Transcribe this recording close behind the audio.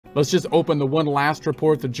let's just open the one last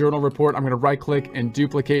report, the journal report. I'm going to right click and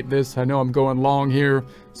duplicate this. I know I'm going long here,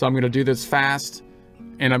 so I'm going to do this fast.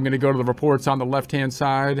 And I'm going to go to the reports on the left hand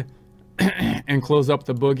side and close up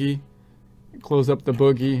the boogie. Close up the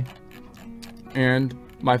boogie. And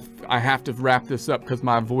I have to wrap this up because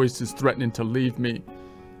my voice is threatening to leave me.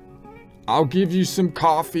 I'll give you some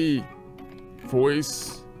coffee,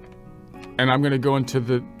 voice. And I'm going to go into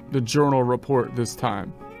the journal report this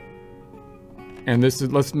time. And this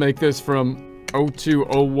is, let's make this from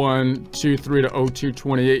 02/01/23 to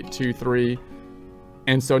 02/28/23.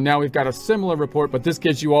 And so now we've got a similar report, but this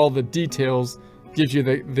gives you all the details, gives you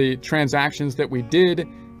the transactions that we did,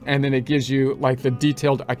 and then it gives you like the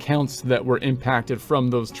detailed accounts that were impacted from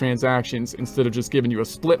those transactions instead of just giving you a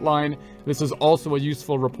split line. This is also a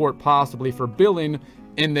useful report possibly for billing,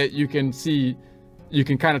 in that you can see, you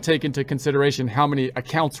can kind of take into consideration how many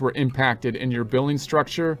accounts were impacted in your billing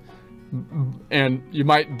structure. And you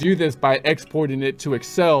might do this by exporting it to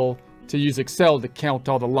Excel, to use Excel to count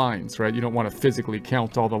all the lines, right? You don't want to physically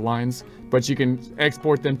count all the lines, but you can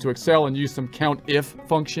export them to Excel and use some count if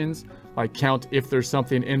functions, like count if there's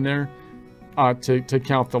something in there, to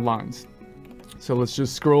count the lines. So let's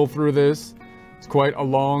just scroll through this. It's quite a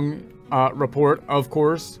long report, of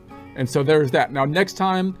course. And so there's that. Now, next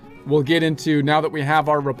time we'll get into, now that we have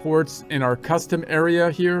our reports in our custom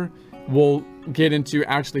area here, we'll get into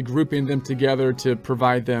actually grouping them together to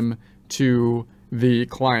provide them to the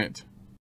client.